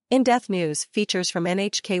In-depth news features from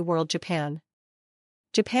NHK World Japan.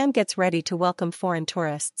 Japan gets ready to welcome foreign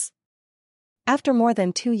tourists. After more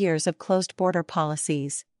than 2 years of closed border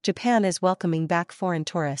policies, Japan is welcoming back foreign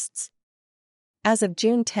tourists. As of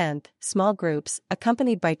June 10, small groups,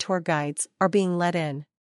 accompanied by tour guides, are being let in.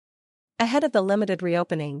 Ahead of the limited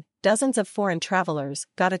reopening, dozens of foreign travelers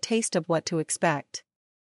got a taste of what to expect.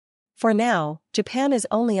 For now, Japan is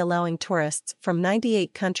only allowing tourists from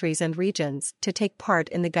 98 countries and regions to take part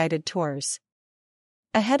in the guided tours.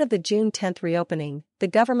 Ahead of the June 10 reopening, the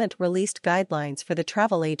government released guidelines for the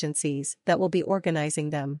travel agencies that will be organizing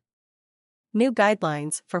them. New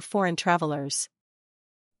guidelines for foreign travelers.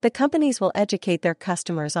 The companies will educate their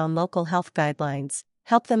customers on local health guidelines,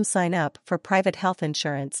 help them sign up for private health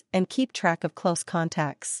insurance, and keep track of close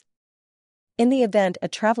contacts. In the event a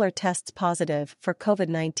traveler tests positive for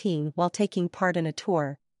COVID-19 while taking part in a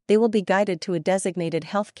tour, they will be guided to a designated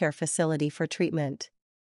healthcare facility for treatment.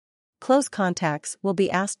 Close contacts will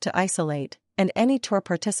be asked to isolate, and any tour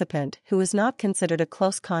participant who is not considered a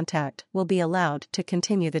close contact will be allowed to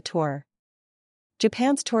continue the tour.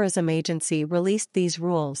 Japan's tourism agency released these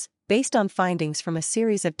rules, based on findings from a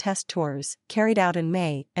series of test tours carried out in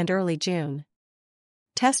May and early June.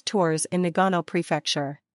 Test tours in Nagano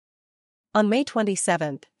Prefecture. On May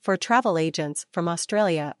 27, 4 travel agents from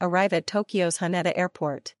Australia arrive at Tokyo's Haneda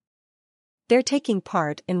Airport. They're taking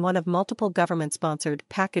part in one of multiple government-sponsored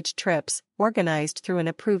package trips organized through an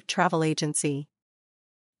approved travel agency.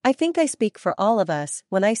 I think I speak for all of us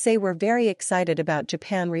when I say we're very excited about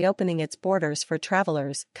Japan reopening its borders for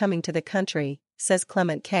travelers coming to the country, says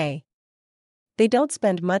Clement K. They don't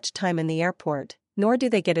spend much time in the airport, nor do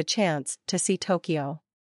they get a chance to see Tokyo.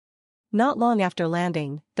 Not long after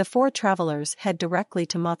landing, the 4 travelers head directly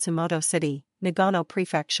to Matsumoto City, Nagano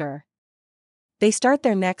Prefecture. They start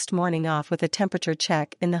their next morning off with a temperature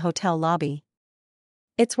check in the hotel lobby.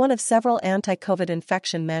 It's one of several anti-COVID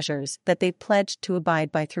infection measures that they've pledged to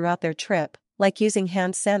abide by throughout their trip, like using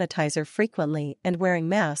hand sanitizer frequently and wearing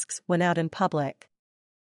masks when out in public.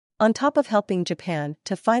 On top of helping Japan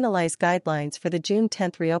to finalize guidelines for the June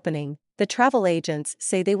 10 reopening, the travel agents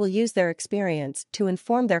say they will use their experience to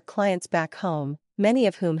inform their clients back home, many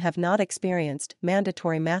of whom have not experienced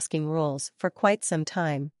mandatory masking rules for quite some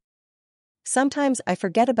time. Sometimes I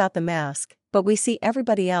forget about the mask, but we see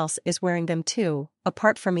everybody else is wearing them too,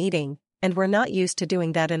 apart from eating, and we're not used to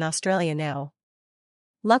doing that in Australia now.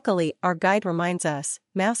 Luckily, our guide reminds us,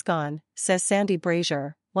 mask on, says Sandy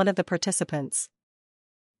Brazier, one of the participants.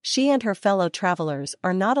 She and her fellow travelers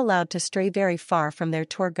are not allowed to stray very far from their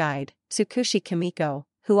tour guide, Tsukushi Kimiko,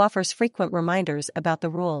 who offers frequent reminders about the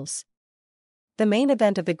rules. The main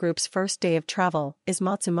event of the group's first day of travel is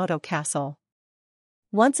Matsumoto Castle.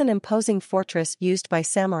 Once an imposing fortress used by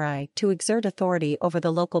samurai to exert authority over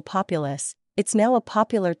the local populace, it's now a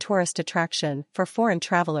popular tourist attraction for foreign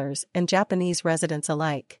travelers and Japanese residents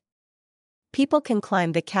alike. People can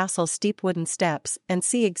climb the castle's steep wooden steps and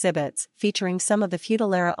see exhibits featuring some of the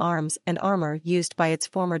feudal-era arms and armor used by its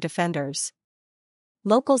former defenders.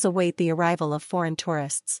 Locals await the arrival of foreign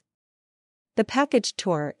tourists. The packaged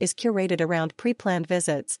tour is curated around pre-planned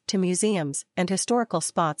visits to museums and historical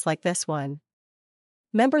spots like this one.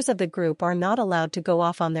 Members of the group are not allowed to go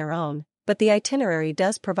off on their own, but the itinerary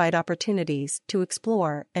does provide opportunities to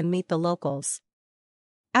explore and meet the locals.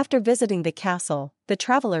 After visiting the castle, the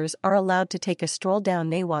travelers are allowed to take a stroll down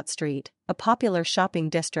Nawat Street, a popular shopping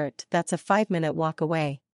district that's a 5-minute walk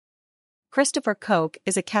away. Christopher Koch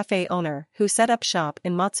is a cafe owner who set up shop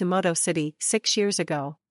in Matsumoto City 6 years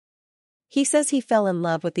ago. He says he fell in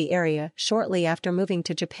love with the area shortly after moving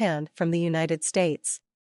to Japan from the United States.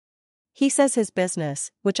 He says his business,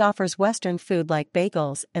 which offers Western food like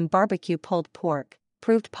bagels and barbecue pulled pork,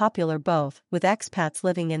 proved popular both with expats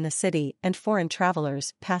living in the city and foreign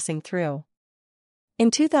travelers passing through. In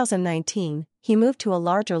 2019, he moved to a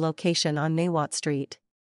larger location on Nawat Street.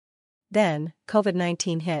 Then,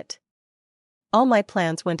 COVID-19 hit. All my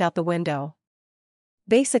plans went out the window.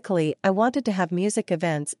 Basically, I wanted to have music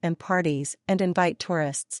events and parties and invite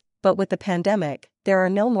tourists, but with the pandemic, there are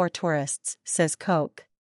no more tourists, says Koch.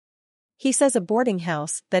 He says a boarding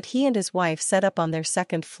house that he and his wife set up on their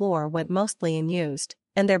second floor went mostly unused,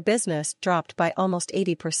 and their business dropped by almost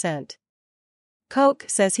 80%. Koch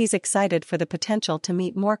says he's excited for the potential to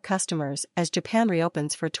meet more customers as Japan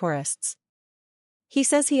reopens for tourists. He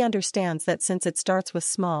says he understands that since it starts with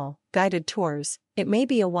small, guided tours, it may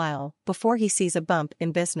be a while before he sees a bump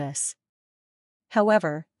in business.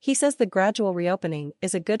 However, he says the gradual reopening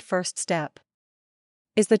is a good first step.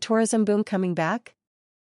 Is the tourism boom coming back?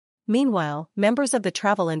 Meanwhile, members of the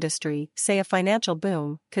travel industry say a financial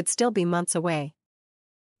boom could still be months away.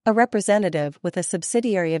 A representative with a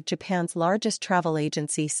subsidiary of Japan's largest travel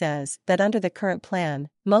agency says that under the current plan,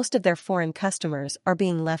 most of their foreign customers are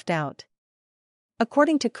being left out.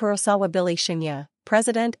 According to Kurosawa Billy Shinya,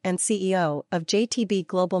 president and CEO of JTB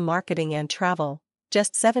Global Marketing and Travel,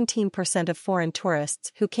 just 17% of foreign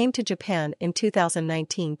tourists who came to Japan in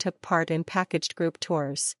 2019 took part in packaged group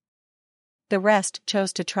tours. The rest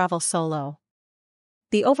chose to travel solo.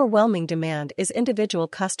 The overwhelming demand is individual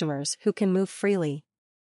customers who can move freely.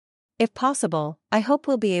 If possible, I hope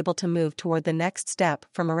we'll be able to move toward the next step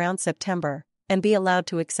from around September and be allowed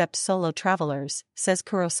to accept solo travelers, says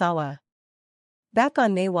Kurosawa. Back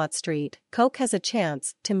on Nawat Street, Coke has a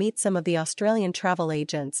chance to meet some of the Australian travel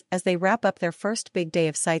agents as they wrap up their first big day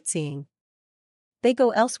of sightseeing. They go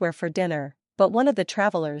elsewhere for dinner, but one of the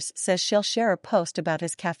travelers says she'll share a post about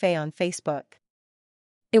his cafe on Facebook.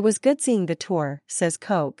 It was good seeing the tour, says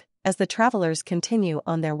Coke, as the travelers continue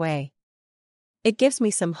on their way. It gives me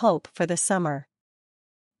some hope for the summer.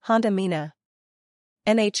 Honda Mina.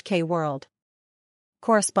 NHK World.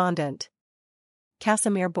 Correspondent.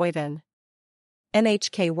 Casimir Boyden.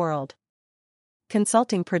 NHK World.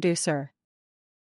 Consulting producer.